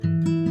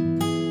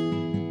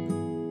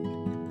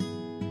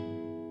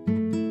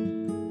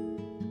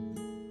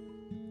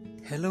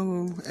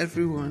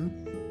everyone.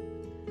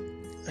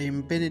 I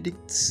am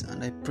Benedict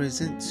and I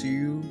present to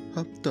you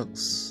Hub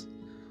Talks.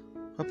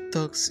 Hub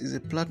Talks is a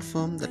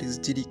platform that is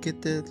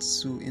dedicated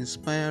to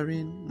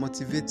inspiring,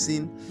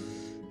 motivating,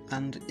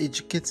 and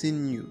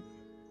educating you.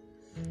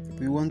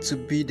 We want to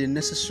be the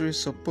necessary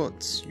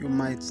support you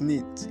might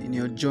need in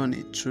your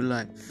journey through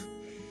life.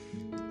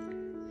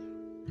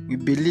 We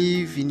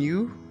believe in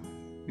you,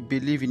 we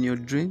believe in your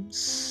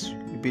dreams,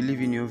 we believe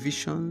in your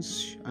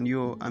visions and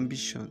your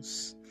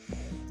ambitions.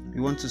 We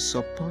want to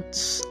support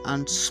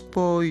and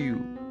spur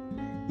you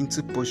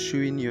into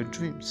pursuing your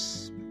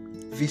dreams,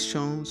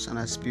 visions, and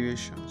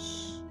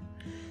aspirations.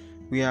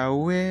 We are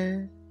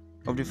aware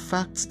of the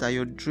fact that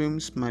your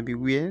dreams might be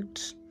weird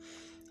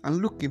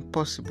and look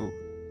impossible,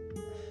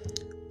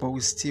 but we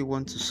still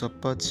want to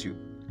support you.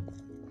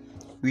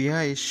 We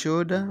are a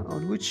shoulder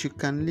on which you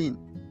can lean,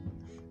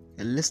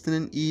 a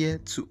listening ear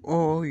to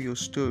all your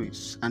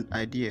stories and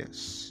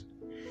ideas.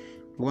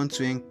 We want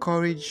to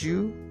encourage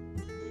you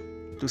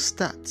to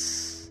start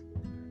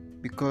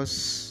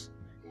because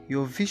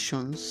your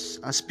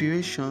visions,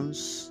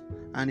 aspirations,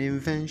 and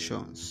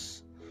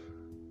inventions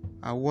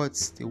are what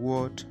the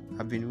world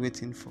have been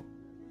waiting for.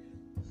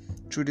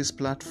 Through this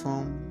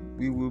platform,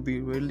 we will be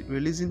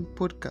releasing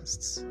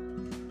podcasts,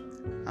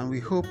 and we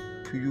hope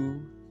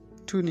you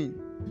tune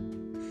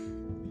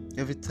in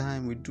every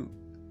time we do.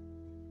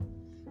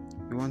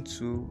 We want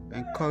to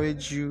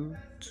encourage you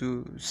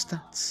to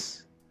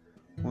start.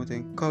 We want to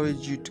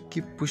encourage you to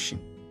keep pushing.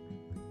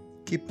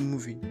 Keep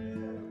moving,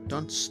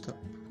 don't stop,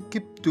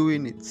 keep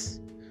doing it,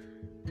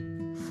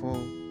 for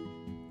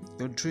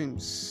your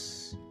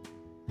dreams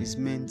is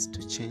meant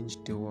to change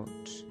the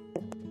world.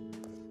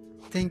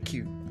 Thank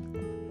you.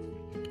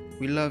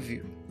 We love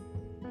you.